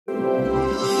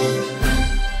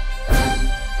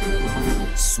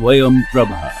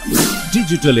SwayamPrabha.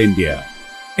 Digital India.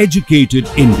 Educated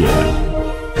India.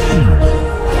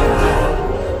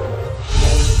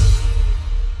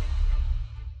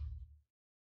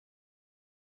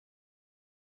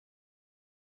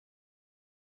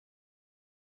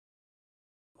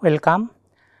 Welcome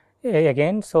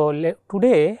again. So,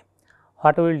 today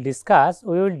what we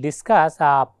will discuss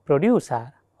a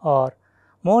producer, or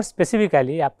more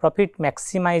specifically a profit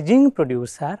maximizing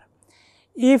producer,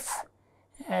 if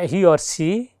he or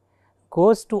she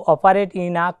goes to operate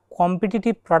in a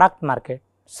competitive product market.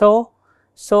 So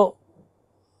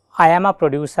I am a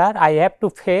producer, I have to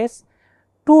face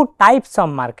two types of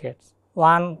markets.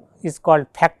 One is called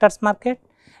factors market,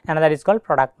 another is called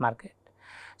product market.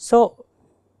 So,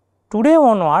 today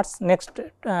onwards, next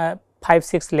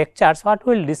 5-6 lectures, what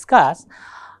we will discuss,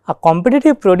 a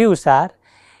competitive producer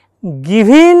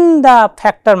given the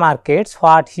factor markets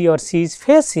what he or she is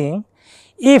facing,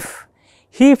 if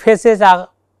he faces a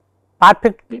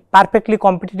perfectly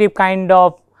competitive kind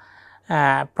of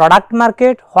product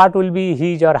market, what will be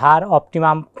his or her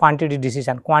optimum quantity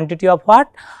decision? Quantity of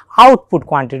what? Output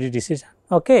quantity decision.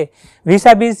 Okay.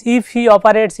 Vis-a-vis if he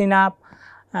operates in a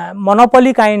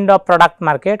monopoly kind of product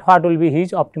market, what will be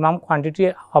his optimum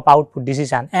quantity of output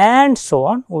decision, and so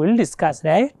on we will discuss,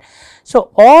 right.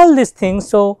 So, all these things,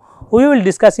 so we will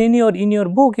discuss in your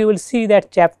book. You will see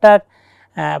that chapter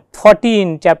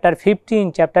 14, chapter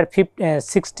 15, chapter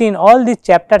 16, all these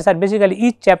chapters are basically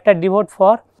each chapter devote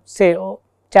for, say,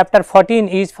 chapter 14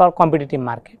 is for competitive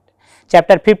market,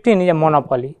 chapter 15 is a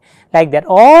monopoly, like that.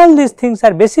 All these things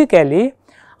are basically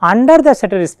under the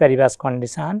ceteris paribus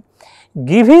condition,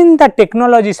 given the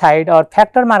technology side or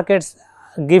factor markets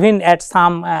given at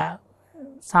some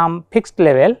fixed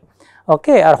level,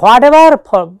 okay, or whatever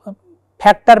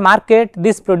factor market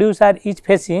this producer is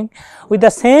facing, with the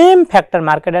same factor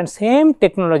market and same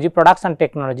technology, production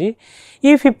technology,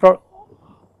 if he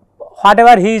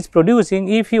whatever he is producing,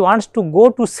 if he wants to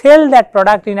go to sell that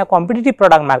product in a competitive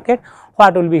product market,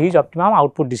 what will be his optimum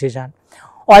output decision.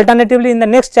 Alternatively, in the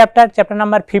next chapter, chapter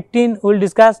number 15, we will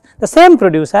discuss the same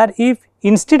producer, if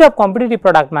instead of competitive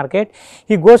product market,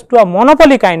 he goes to a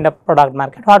monopoly kind of product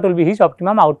market, what will be his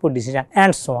optimum output decision,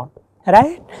 and so on,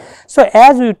 right. So,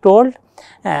 as we told,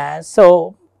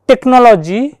 so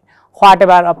technology,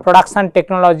 whatever of production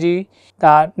technology,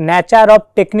 the nature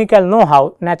of technical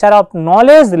know-how, nature of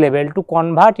knowledge level to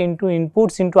convert into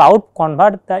inputs into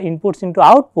convert the inputs into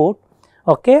output.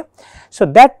 Okay. So,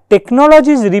 that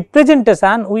technology's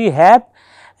representation we have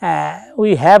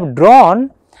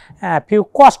drawn few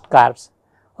cost curves,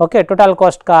 okay, total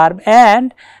cost curve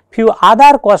and few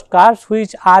other cost curves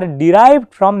which are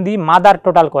derived from the mother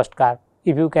total cost curve.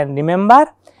 If you can remember,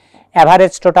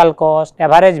 average total cost,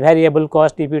 average variable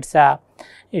cost if it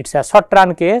is a short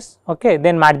run case, okay,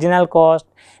 then marginal cost,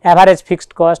 average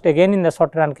fixed cost again in the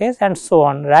short run case, and so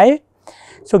on, right.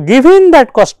 So, given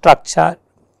that cost structure,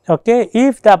 okay,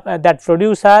 if that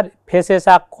producer faces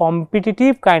a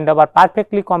competitive kind of or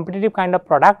perfectly competitive kind of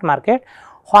product market,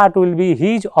 what will be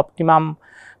his optimum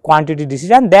quantity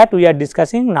decision, that we are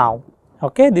discussing now.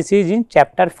 Okay. This is in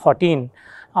chapter 14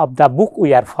 of the book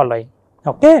we are following.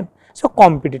 Okay. So,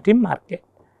 competitive market,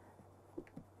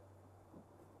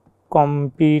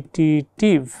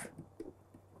 competitive,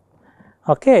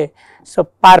 okay. So,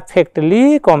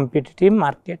 perfectly competitive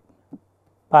market,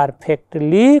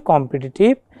 perfectly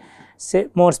competitive, say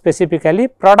more specifically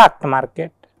product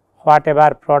market,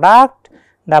 whatever product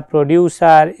the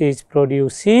producer is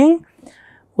producing,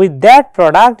 with that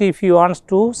product if he wants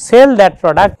to sell that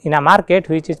product in a market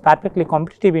which is perfectly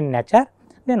competitive in nature,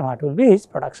 then what will be his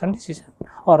production decision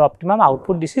or optimum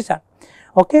output decision.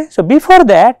 Okay. So, before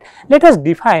that, let us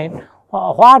define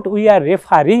what we are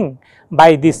referring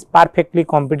by this perfectly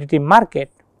competitive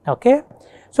market. Okay.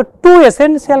 So, two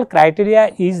essential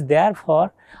criteria is there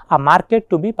for a market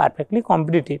to be perfectly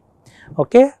competitive.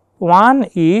 Okay. One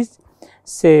is,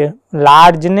 say,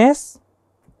 largeness,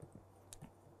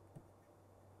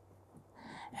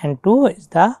 and two is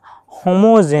the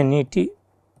homogeneity.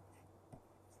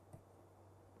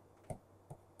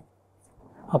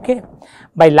 Okay.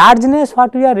 By largeness,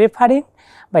 what we are referring?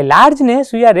 By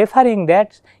largeness, we are referring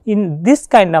that in this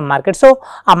kind of market. So,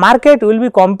 a market will be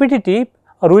competitive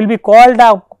or will be called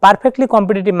a perfectly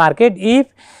competitive market if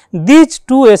these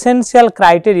two essential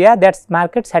criteria that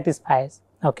market satisfies.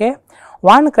 Okay.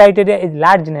 One criteria is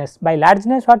largeness. By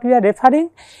largeness, what we are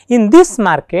referring? In this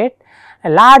market, a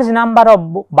large number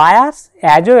of buyers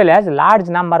as well as large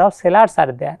number of sellers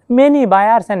are there. Many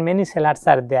buyers and many sellers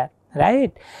are there.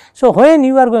 right. So, when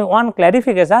you are going, one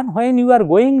clarification, when you are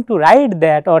going to write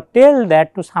that or tell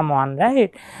that to someone,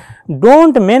 right, do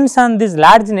not mention this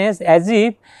largeness as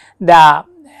if the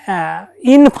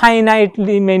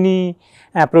infinitely many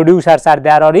producers are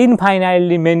there or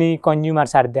infinitely many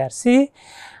consumers are there. See,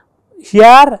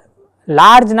 here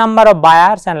large number of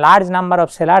buyers and large number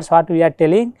of sellers, what we are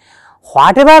telling,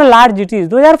 whatever large it is,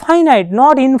 those are finite,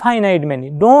 not infinite many.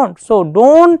 Don't. So,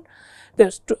 don't.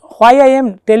 Why I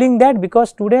am telling that? Because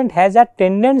student has a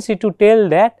tendency to tell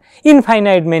that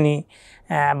infinite many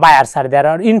buyers are there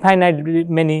or infinite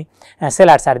many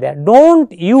sellers are there. Do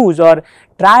not use or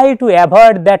try to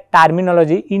avoid that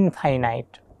terminology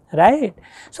infinite, right.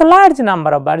 So, large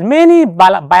number of buyers, many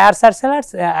buyers are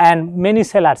sellers and many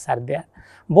sellers are there.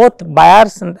 Both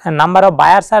buyers and number of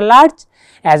buyers are large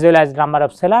as well as number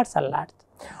of sellers are large.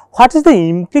 What is the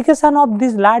implication of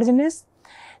this largeness?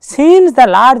 Since the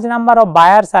large number of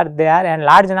buyers are there and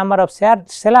large number of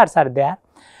sellers are there,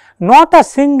 not a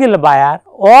single buyer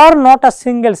or not a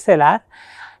single seller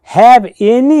have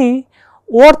any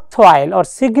worthwhile or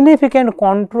significant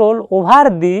control over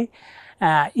the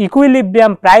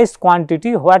equilibrium price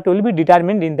quantity what will be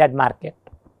determined in that market.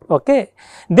 Okay.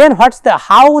 Then what is the,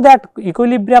 how that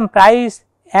equilibrium price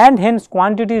and hence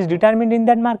quantity is determined in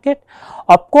that market?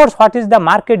 Of course, what is the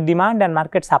market demand and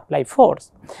market supply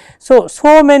force.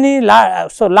 So, many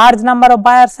large number of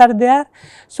buyers are there.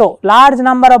 So, large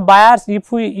number of buyers,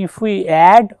 if we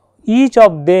add each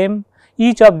of them,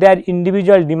 each of their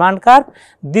individual demand curve,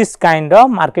 this kind of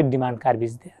market demand curve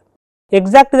is there.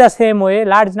 Exactly the same way,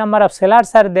 large number of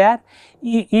sellers are there.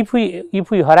 If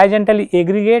we horizontally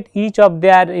aggregate each of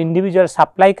their individual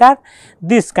supply curve,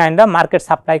 this kind of market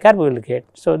supply curve we will get.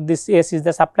 So, this S is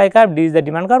the supply curve, D is the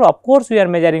demand curve. Of course, we are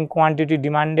measuring quantity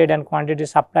demanded and quantity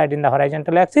supplied in the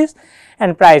horizontal axis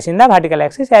and price in the vertical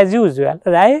axis as usual,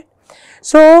 right.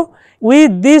 So,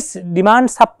 with this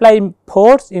demand supply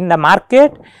force in the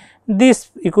market,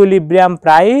 this equilibrium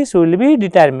price will be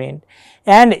determined,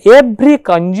 and every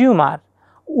consumer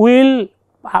will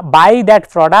buy that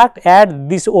product at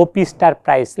this OP star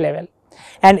price level,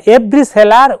 and every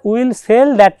seller will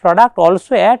sell that product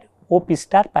also at OP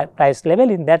star price level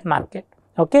in that market.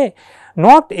 Okay.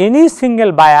 Not any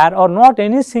single buyer or not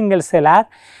any single seller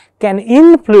can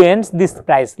influence this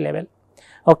price level.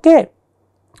 Okay.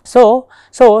 So,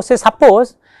 say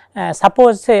suppose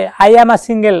say I am a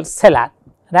single seller,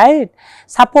 right.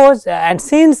 Suppose and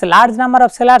since large number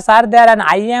of sellers are there and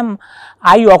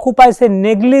I occupy say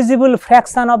negligible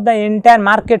fraction of the entire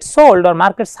market sold or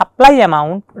market supply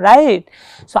amount, right.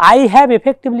 So, I have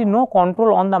effectively no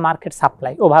control on the market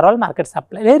supply, overall market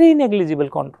supply, very negligible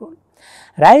control,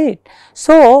 right.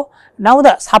 So, now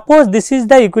suppose this is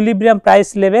the equilibrium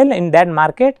price level in that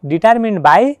market determined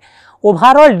by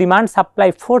overall demand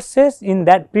supply forces in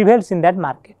that prevails in that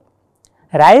market,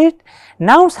 right.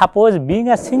 Now, suppose being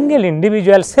a single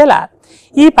individual seller,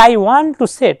 if I want to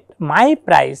set my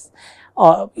price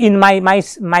in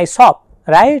my shop,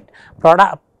 right,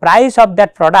 price of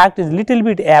that product is little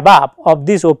bit above of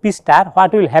this OP star,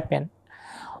 what will happen?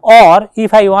 Or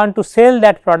if I want to sell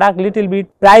that product little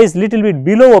bit price little bit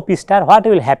below OP star, what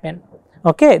will happen?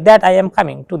 Okay, that I am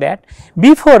coming to that.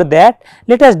 Before that,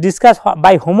 let us discuss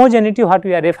by homogeneity what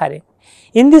we are referring.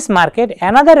 In this market,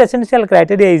 another essential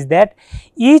criteria is that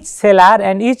each seller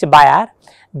and each buyer,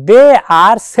 they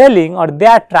are selling or they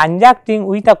are transacting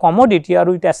with a commodity or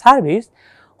with a service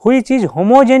which is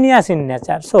homogeneous in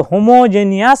nature. So,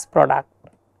 homogeneous product,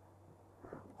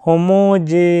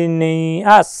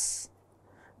 homogeneous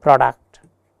product.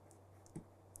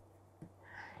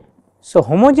 So,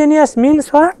 homogeneous means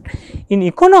what? In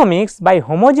economics, by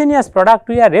homogeneous product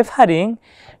we are referring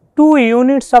two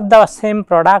units of the same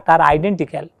product are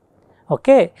identical.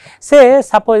 Okay. Say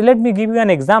suppose, let me give you an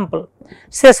example.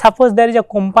 Say suppose there is a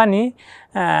company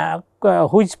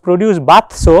which produce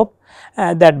bath soap,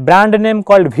 that brand name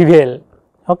called Vivel.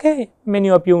 Okay. Many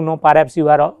of you know, perhaps you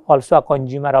are also a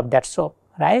consumer of that soap,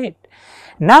 right.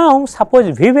 Now,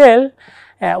 suppose Vivel,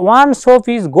 one soap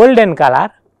is golden color,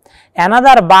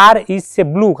 another bar is a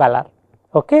blue color.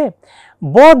 Okay.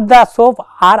 Both the soap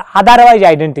are otherwise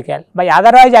identical. By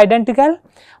otherwise identical,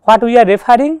 what we are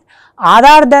referring,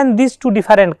 other than these two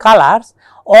different colors,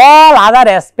 all other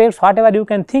aspects whatever you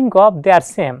can think of, they are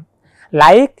same,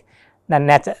 like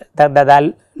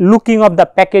the looking of the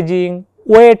packaging,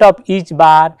 weight of each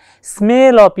bar,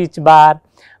 smell of each bar,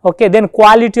 okay, then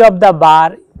quality of the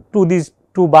bar to these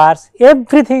two bars,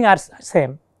 everything are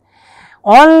same.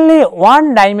 Only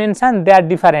one dimension they are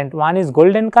different, one is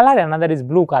golden color, another is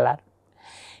blue color.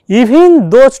 Even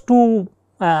those two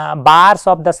bars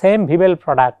of the same Vivel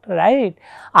product, right,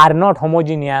 are not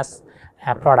homogeneous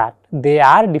product. they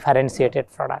are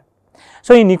differentiated product.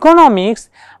 So, in economics,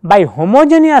 by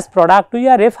homogeneous product we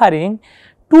are referring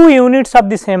two units of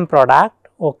the same product,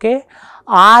 okay,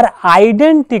 are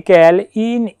identical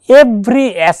in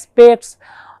every aspects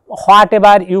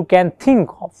whatever you can think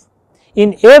of,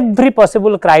 in every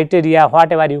possible criteria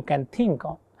whatever you can think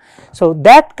of. So,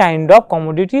 that kind of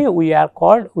commodity we are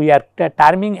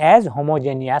terming as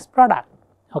homogeneous product.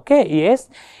 Okay. Yes,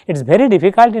 it is very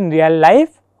difficult in real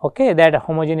life, okay, that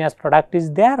homogeneous product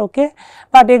is there, okay,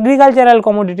 but agricultural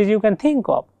commodities you can think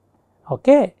of.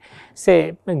 Okay.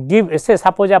 Say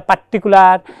suppose a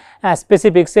particular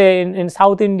specific, say in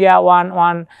South India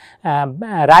one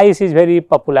rice is very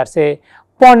popular, say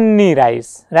ponni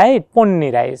rice, right,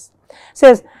 ponni rice.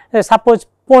 Say suppose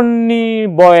ponni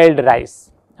boiled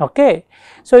rice, okay.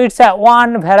 So, it is a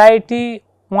one variety,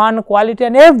 one quality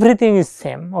and everything is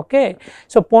same, okay.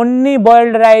 So, ponni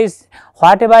boiled rice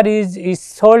whatever is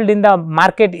sold in the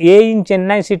market A in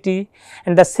Chennai city,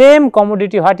 and the same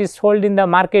commodity what is sold in the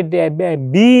market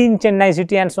B in Chennai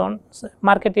city and so on,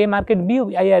 market A, market B,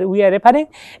 we are referring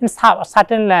in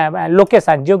certain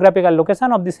location, geographical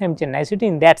location of the same Chennai city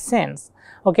in that sense,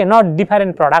 okay, not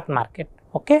different product market,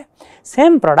 okay.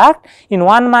 Same product in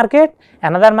one market,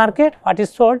 another market what is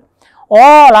sold,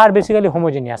 all are basically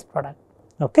homogeneous product,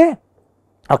 okay.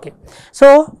 Okay.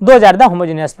 So, those are the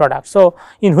homogeneous products. So,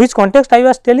 in which context I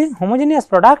was telling homogeneous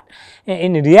product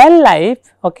in real life,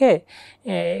 okay,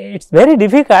 it is very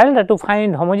difficult to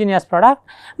find homogeneous product,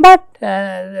 but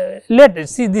let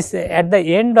us see this at the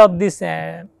end of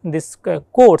this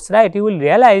course, right, you will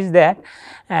realize that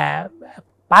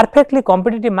perfectly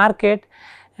competitive market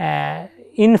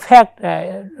in fact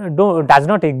does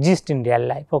not exist in real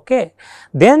life, okay.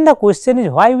 Then the question is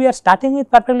why we are starting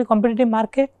with perfectly competitive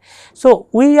market. So,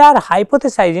 we are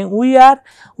hypothesizing, we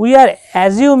are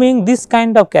assuming this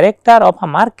kind of character of a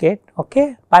market,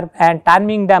 okay, and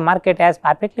terming the market as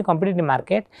perfectly competitive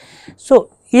market. So,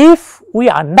 if we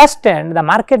understand the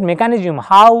market mechanism,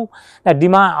 how the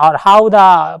demand or how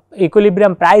the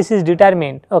equilibrium price is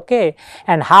determined, okay,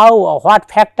 and how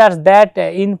what factors that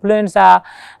influence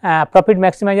profit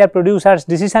maximizer producers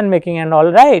decision making and all,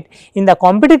 right, in the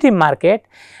competitive market,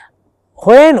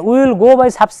 when we will go by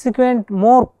subsequent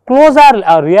more closer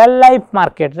real life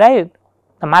market, right,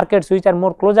 the markets which are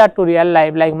more closer to real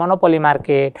life like monopoly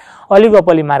market,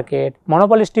 oligopoly market,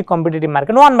 monopolistic competitive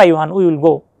market, one by one we will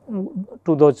go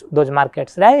to those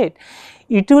markets, right.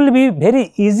 It will be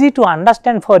very easy to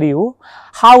understand for you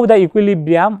how the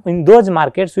equilibrium in those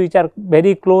markets which are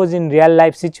very close in real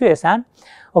life situation,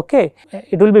 okay.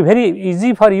 It will be very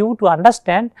easy for you to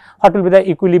understand what will be the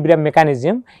equilibrium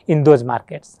mechanism in those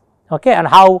markets, okay, and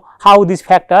how these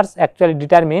factors actually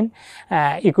determine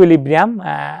equilibrium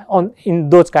in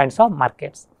those kinds of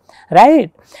markets,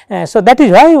 right. So, that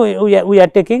is why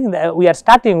we are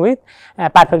starting with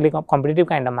perfectly competitive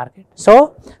kind of market.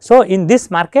 So, in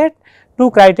this market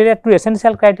two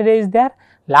essential criteria is there,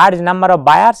 large number of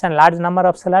buyers and large number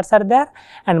of sellers are there,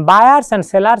 and buyers and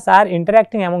sellers are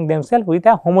interacting among themselves with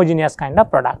a homogeneous kind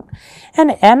of product.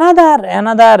 And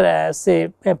another say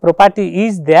property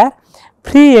is there,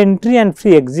 free entry and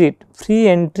free exit, free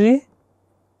entry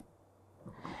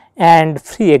and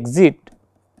free exit.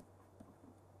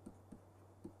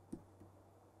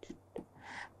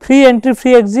 Free entry,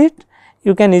 free exit,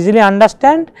 you can easily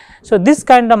understand. So, this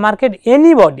kind of market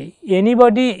anybody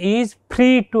is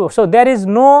free to, so there is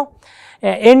no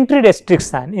entry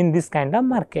restriction in this kind of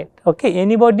market, okay.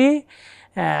 Anybody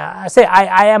say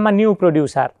I am a new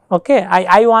producer, okay,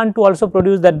 I want to also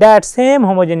produce that same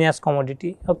homogeneous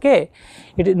commodity, okay.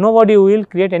 Nobody will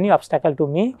create any obstacle to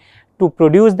me to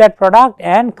produce that product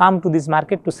and come to this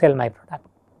market to sell my product,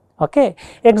 okay.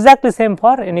 Exactly same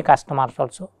for any customers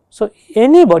also. So,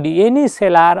 anybody, any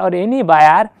seller or any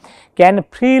buyer can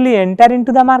freely enter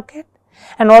into the market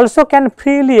and also can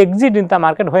freely exit in the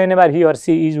market whenever he or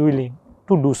she is willing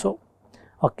to do so,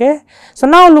 okay. So,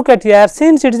 now look at here,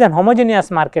 since it is an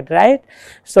homogeneous market, right.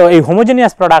 So, a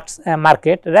homogeneous products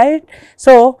market, right.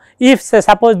 So, if say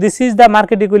suppose this is the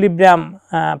market equilibrium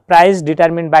price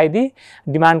determined by the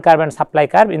demand curve and supply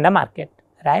curve in the market,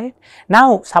 right.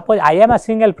 Now, suppose I am a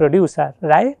single producer,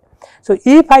 right. So,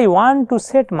 if I want to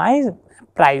set my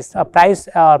price of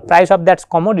that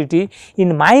commodity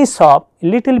in my shop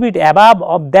little bit above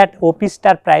of that OP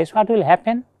star price, what will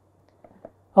happen,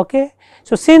 okay.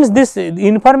 So, since this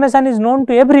information is known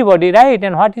to everybody, right,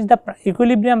 and what is the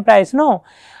equilibrium price, no,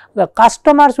 the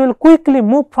customers will quickly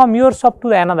move from your shop to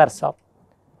another shop,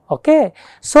 okay.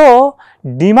 So,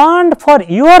 demand for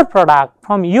your product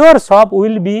from your shop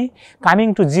will be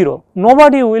coming to 0,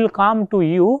 nobody will come to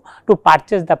you to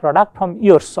purchase the product from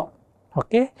your shop,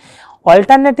 okay.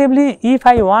 Alternatively, if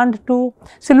I want to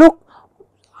see, look,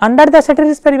 under the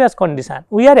ceteris paribus condition,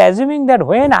 we are assuming that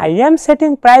when I am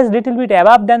setting price little bit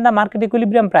above than the market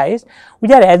equilibrium price,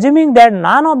 we are assuming that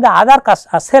none of the other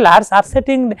sellers are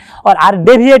setting or are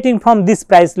deviating from this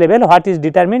price level what is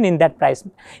determined in that price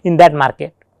in that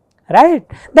market, right.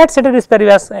 That ceteris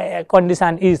paribus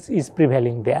condition is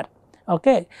prevailing there.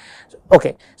 Okay.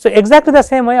 Okay. So, exactly the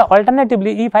same way,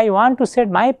 alternatively, if I want to set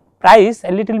my price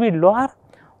a little bit lower,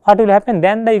 what will happen?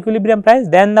 Then the equilibrium price,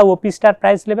 then the OP star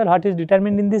price level, what is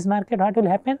determined in this market, what will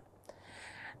happen?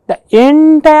 The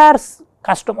entire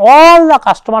all the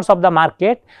customers of the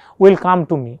market will come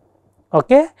to me.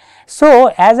 Okay.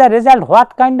 So, as a result,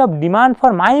 what kind of demand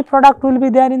for my product will be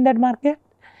there in that market?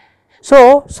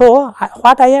 So,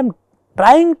 what I am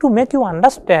trying to make you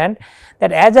understand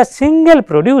that as a single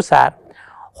producer,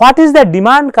 what is the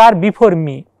demand curve before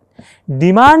me?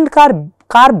 Demand curve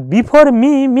before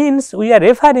me means we are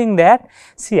referring that,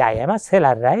 see, I am a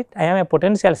seller, right, I am a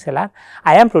potential seller,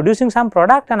 I am producing some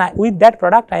product, and with that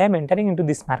product I am entering into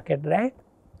this market, right,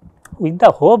 with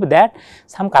the hope that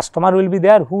some customer will be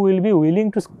there who will be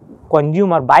willing to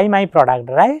consume or buy my product,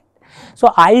 right.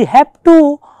 So, I have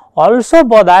to also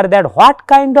bother that what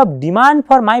kind of demand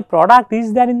for my product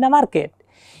is there in the market.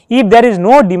 If there is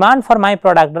no demand for my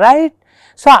product, right,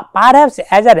 so perhaps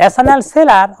as a rational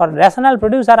seller or rational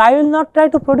producer, I will not try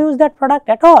to produce that product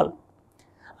at all,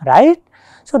 right.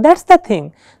 So, that is the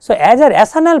thing. So, as a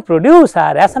rational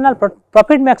producer, rational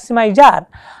profit maximizer,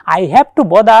 I have to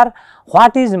bother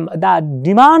what is the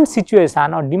demand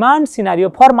situation or demand scenario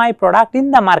for my product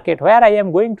in the market where I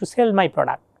am going to sell my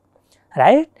product,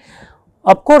 right.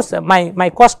 Of course,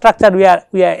 my cost structure we are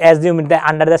assuming that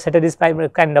under the ceteris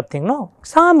paribus kind of thing, no,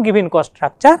 some given cost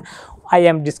structure I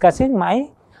am discussing my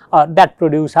that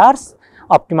producer's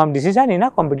optimum decision in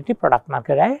a competitive product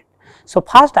market, right. So,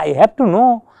 first I have to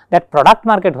know that product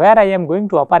market where I am going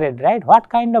to operate, right, what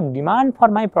kind of demand for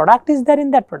my product is there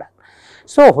in that product.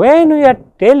 So, when we are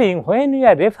telling, when we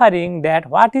are referring that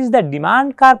what is the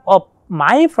demand curve of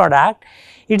my product,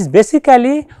 it is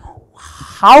basically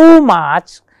how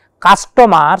much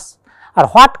customers or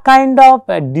what kind of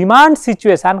demand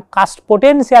situation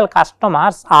potential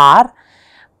customers are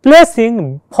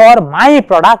placing for my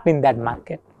product in that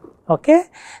market. Okay.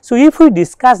 So, if we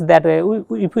discuss that way,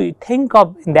 if we think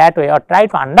of in that way or try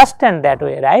to understand that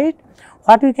way, right,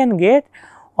 what we can get?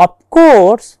 Of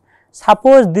course,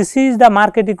 suppose this is the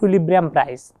market equilibrium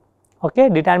price, okay,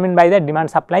 determined by the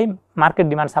demand supply, market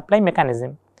demand supply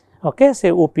mechanism, okay, say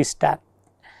OP star,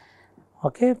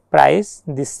 okay, price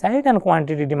this side and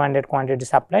quantity demanded, quantity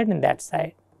supplied in that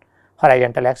side.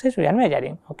 Horizontal axis we are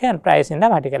measuring, okay, and price in the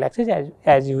vertical axis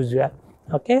as usual.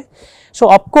 Okay.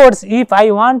 So, of course, if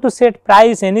I want to set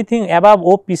price anything above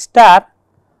OP star,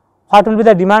 what will be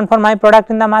the demand for my product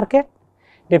in the market?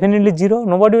 Definitely 0,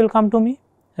 nobody will come to me,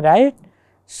 right.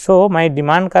 So, my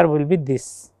demand curve will be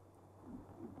this,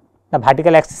 the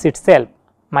vertical axis itself,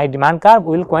 my demand curve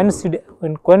will coincide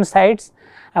with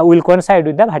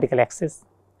the vertical axis.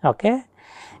 Okay.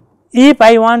 If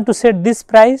I want to set this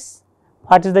price,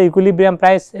 what is the equilibrium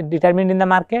price determined in the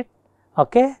market?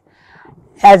 Okay.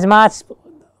 As much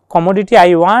commodity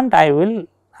I want, I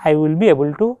will be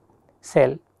able to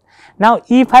sell. Now,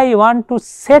 if I want to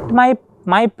set my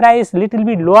price little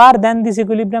bit lower than this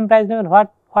equilibrium price level,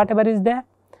 whatever is there.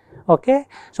 Okay.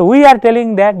 So, we are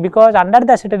telling that because under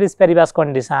the ceteris paribus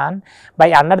condition,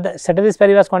 under the ceteris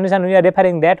paribus condition we are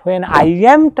referring that when I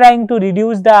am trying to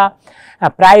reduce the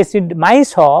price in my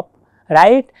shop,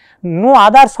 right, no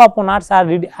other shop owners are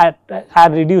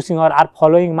reducing or are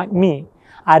following me,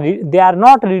 they are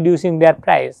not reducing their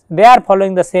price, they are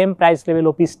following the same price level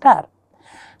OP star.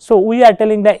 So, we are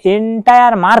telling the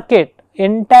entire market,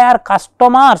 entire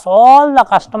customers, all the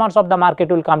customers of the market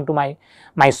will come to my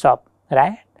shop,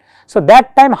 right. So,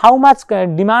 that time how much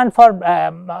demand for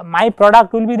my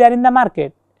product will be there in the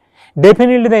market?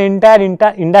 Definitely the entire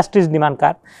industry's demand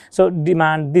curve. So,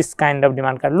 demand, this kind of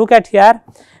demand curve. Look at here,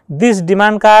 this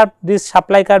demand curve, this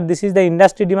supply curve, this is the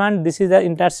industry demand, this is the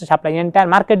industry supply, entire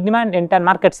market demand, entire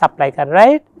market supply curve,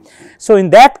 right. So, in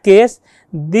that case,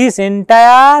 this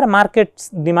entire market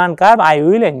demand curve I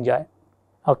will enjoy.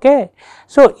 Okay.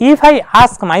 So, if I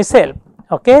ask myself,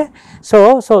 okay,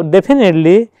 so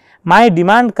definitely my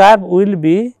demand curve will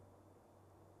be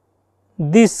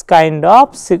this kind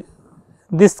of so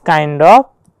this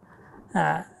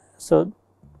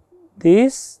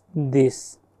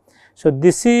So,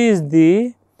 this is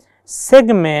the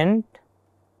segment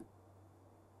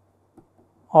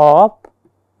of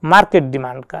market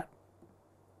demand curve,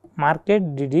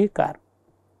 market DD curve.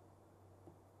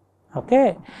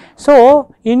 Okay.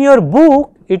 So, in your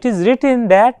book it is written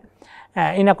that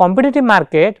in a competitive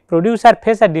market, producer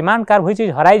face a demand curve which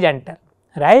is horizontal,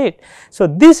 right. So,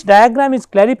 this diagram is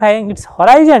clarifying it is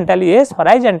horizontal, yes,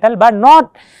 horizontal, but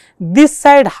not this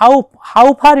side how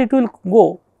far it will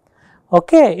go,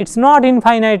 okay. It is not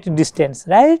infinite distance,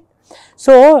 right.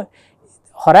 So,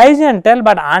 horizontal,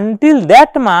 but until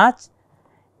that much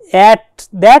at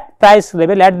that price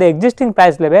level, at the existing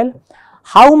price level,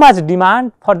 how much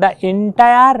demand for the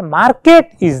entire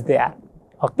market is there,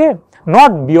 okay,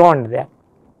 not beyond that,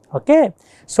 okay.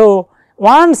 So,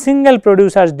 one single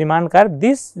producer's demand curve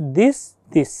this,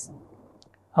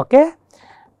 okay.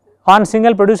 One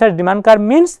single producer's demand curve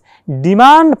means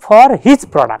demand for his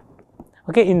product,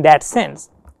 okay, in that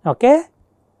sense, okay,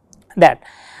 that.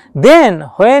 Then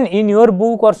when in your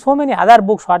book or so many other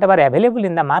books whatever available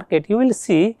in the market, you will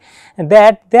see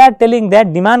that they are telling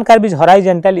that demand curve is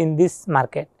horizontal in this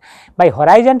market. By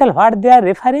horizontal what they are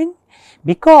referring?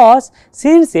 Because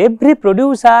since every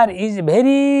producer is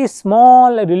very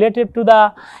small related to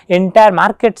the entire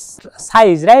market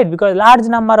size, right, because large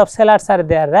number of sellers are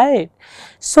there, right.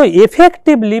 So,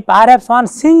 effectively perhaps one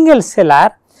single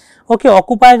seller, okay,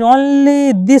 occupies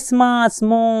only this much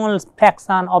small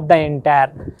fraction of the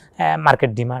entire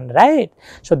market demand, right.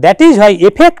 So, that is why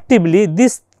effectively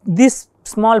this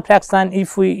small fraction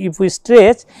if we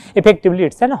stretch, effectively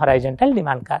it is an horizontal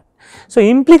demand curve. So,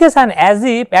 implication as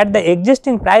if at the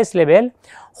existing price level,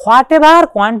 whatever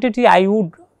quantity I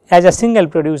would as a single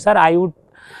producer I would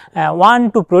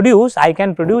want to produce, I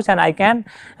can produce and I can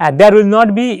there will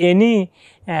not be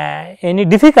any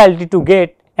difficulty to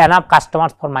get enough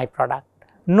customers for my product,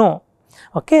 no,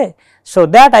 okay. So,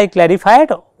 that I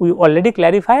clarified, we already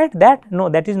clarified that no,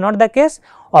 that is not the case.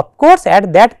 Of course,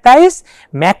 at that price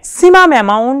maximum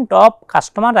amount of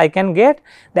customers I can get,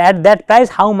 at that price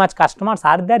how much customers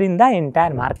are there in the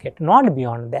entire market, not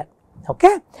beyond that,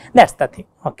 okay. That is the thing,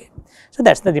 okay. So,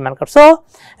 that is the demand curve. So,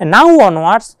 now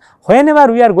onwards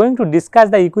whenever we are going to discuss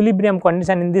the equilibrium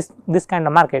condition in this kind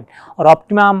of market or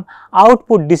optimum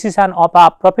output decision of a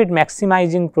profit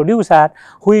maximizing producer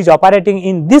who is operating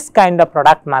in this kind of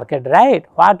product market, right,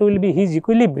 what will be his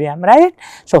equilibrium, right.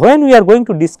 So, when we are going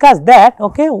to discuss that,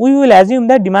 okay, we will assume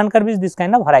that demand curve is this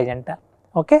kind of horizontal,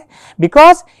 okay,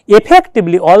 because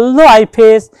effectively although I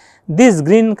face this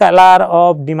green color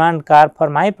of demand curve for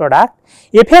my product,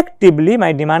 effectively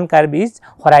my demand curve is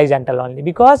horizontal only,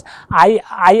 because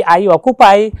I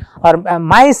occupy or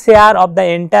my share of the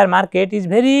entire market is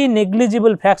very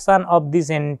negligible fraction of this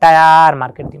entire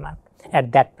market demand at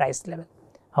that price level,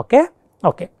 okay.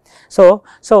 Okay. So,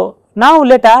 now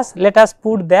let us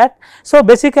put that. So,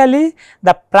 basically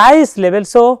the price level.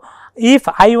 So, if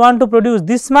I want to produce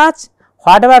this much,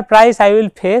 whatever price I will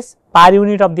face per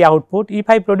unit of the output, if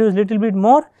I produce little bit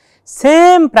more,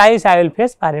 same price I will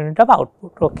face per unit of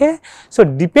output, okay. So,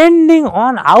 depending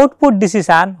on output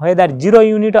decision whether 0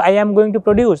 unit I am going to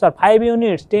produce or 5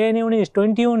 units, 10 units,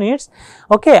 20 units,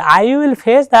 okay, I will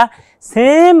face the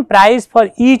same price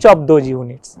for each of those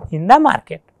units in the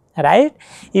market, right.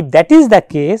 If that is the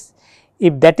case,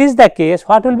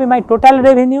 what will be my total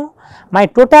revenue? My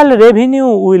total revenue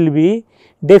will be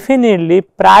definitely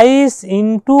price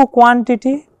into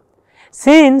quantity.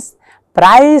 Since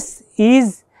price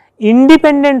is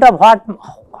independent of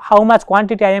how much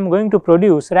quantity I am going to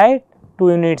produce, right, 2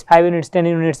 units, 5 units, 10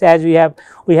 units, as we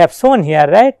have shown here,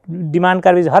 right. Demand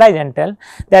curve is horizontal,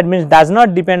 that means does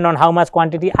not depend on how much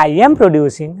quantity I am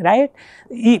producing, right.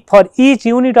 For each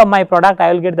unit of my product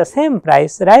I will get the same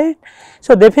price, right.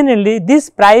 So, definitely this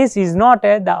price is not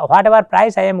whatever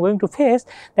price I am going to face,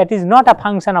 that is not a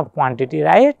function of quantity,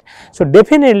 right. So,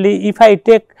 definitely if I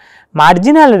take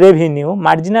marginal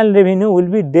revenue will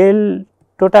be del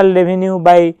total revenue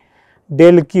by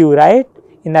del Q, right.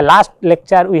 In the last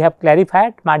lecture we have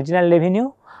clarified marginal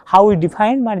revenue. How we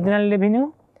define marginal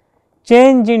revenue?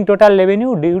 Change in total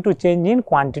revenue due to change in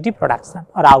quantity production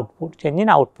or output, change in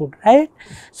output, right.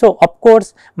 So, of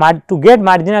course, to get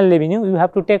marginal revenue you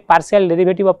have to take partial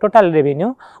derivative of total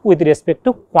revenue with respect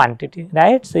to quantity,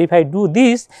 right. So, if I do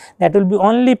this, that will be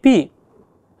only P,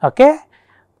 okay.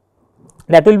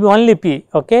 That will be only P,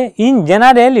 okay. In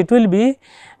general it will be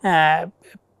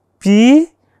P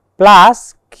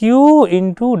plus Q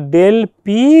into del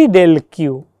P del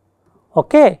Q,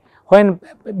 okay. When,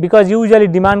 because usually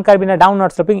demand curve in a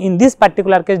downward sloping, in this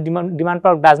particular case demand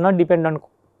curve does not depend on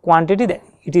quantity, that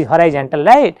it is horizontal,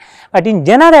 right. But in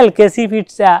general case, if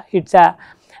it is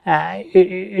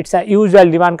a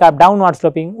usual demand curve downward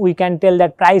sloping, we can tell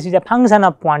that price is a function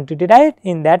of quantity, right.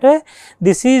 In that way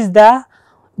this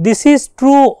is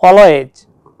true always.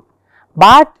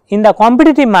 But in the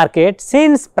competitive market,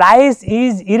 since price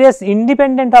is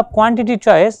independent of quantity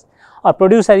choice, or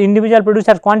producer, individual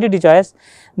producer quantity choice,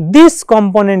 this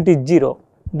component is 0,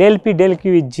 del P del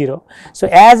Q is 0. So,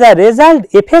 as a result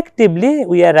effectively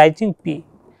we are writing P.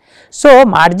 So,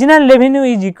 marginal revenue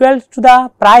is equal to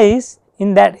the price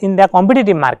in the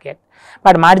competitive market,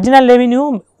 but marginal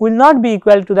revenue will not be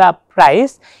equal to the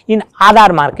price in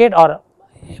other market or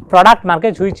product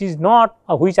markets which is not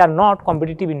or which are not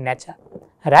competitive in nature,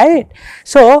 right.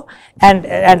 So,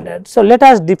 and so let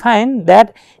us define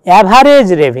that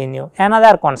average revenue,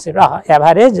 another concept,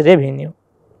 average revenue,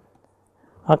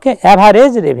 okay,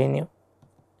 average revenue,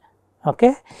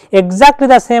 okay. Exactly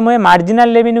the same way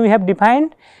marginal revenue we have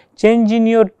defined, change in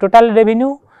your total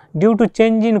revenue due to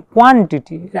change in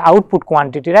quantity, output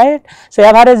quantity, right. So,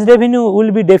 average revenue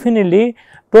will be definitely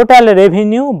total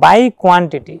revenue by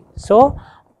quantity. So,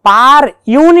 per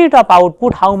unit of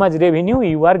output how much revenue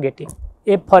you are getting,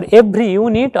 for every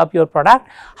unit of your product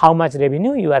how much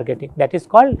revenue you are getting, that is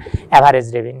called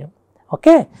average revenue,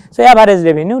 okay. So, average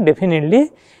revenue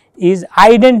definitely is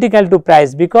identical to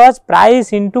price, because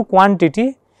price into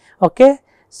quantity, okay.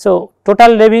 So,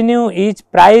 total revenue is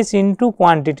price into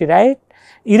quantity, right,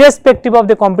 irrespective of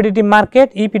the competitive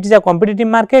market. If it is a competitive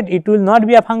market, it will not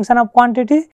be a function of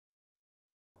quantity,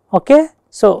 okay.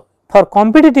 So, for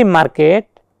competitive market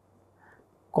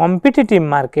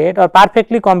or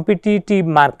perfectly competitive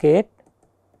market,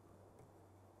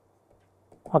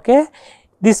 okay,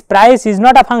 this price is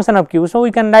not a function of Q. So,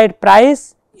 we can write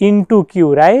price into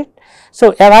Q, right.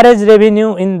 So, average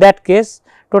revenue in that case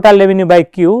total revenue by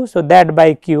Q. So, that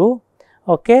by Q,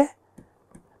 okay.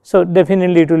 So,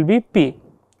 definitely it will be P,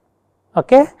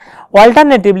 okay.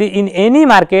 Alternatively, in any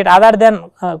market other than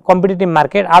competitive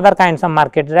market, other kinds of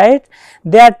market, right,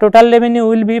 their total revenue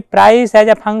will be price as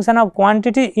a function of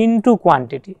quantity into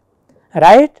quantity,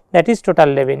 right, that is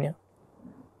total revenue,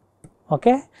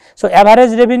 okay. So,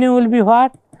 average revenue will be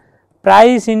what?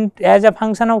 Price in as a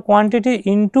function of quantity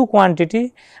into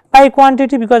quantity by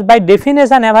quantity, because by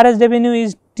definition average revenue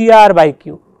is TR by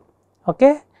Q,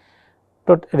 okay,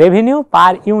 revenue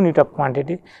per unit of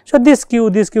quantity. So, this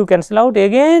Q cancel out,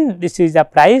 again this is the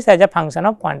price as a function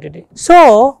of quantity.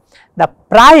 So, the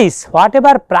price,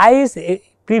 whatever price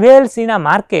prevails in a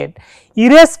market,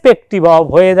 irrespective of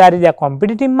whether it is a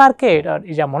competitive market or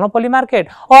is a monopoly market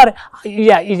or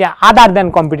is a other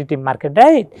than competitive market,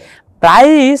 right,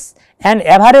 price and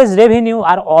average revenue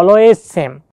are always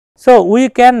same. So, we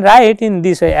can write in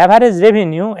this way, average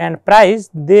revenue and price,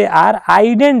 they are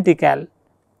identical,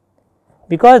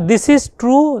 because this is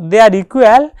true, they are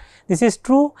equal, this is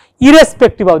true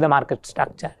irrespective of the market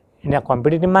structure. In a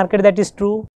competitive market that is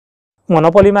true,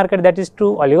 monopoly market that is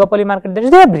true, oligopoly market that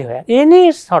is everywhere,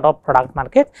 any sort of product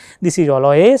market this is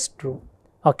always true,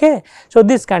 okay. So,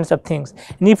 these kinds of things,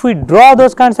 and if we draw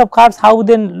those kinds of curves, how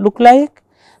then look like?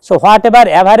 So, whatever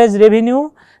average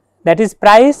revenue, that is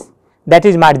price, that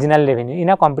is marginal revenue in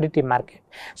a competitive market.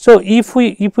 So, if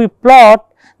we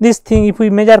plot this thing, if we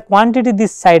measure quantity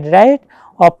this side, right,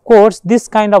 of course, this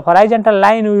kind of horizontal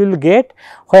line we will get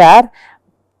where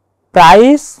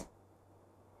price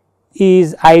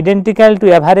is identical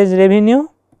to average revenue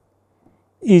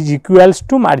is equals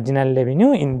to marginal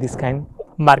revenue in this kind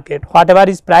of market. Whatever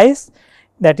is price,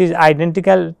 that is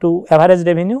identical to average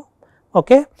revenue,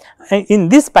 okay. And in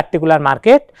this particular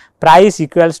market, price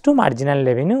equals to marginal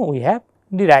revenue we have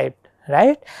derived,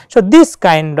 right. So, this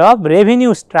kind of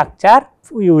revenue structure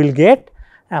you will get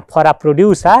for a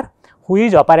producer who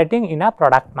is operating in a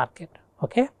product market,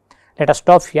 okay. Let us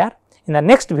stop here. In the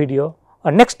next video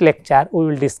or next lecture, we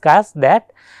will discuss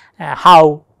that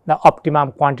how the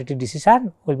optimum quantity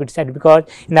decision will be decided, because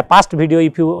in the past video,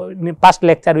 if you in past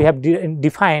lecture we have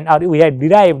defined or we have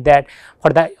derived that for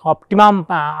the optimum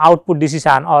output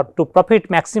decision or to profit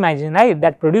maximizing, right,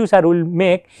 that producer will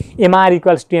make MR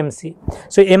equals to MC.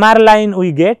 So, MR line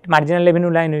we get, marginal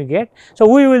revenue line we get. So,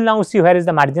 we will now see where is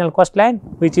the marginal cost line,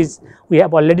 which is we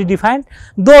have already defined.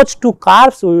 Those two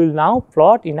curves we will now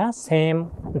plot in a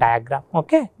same diagram,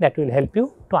 okay. That will help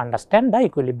you to understand the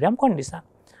equilibrium condition.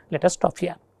 Let us stop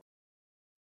here.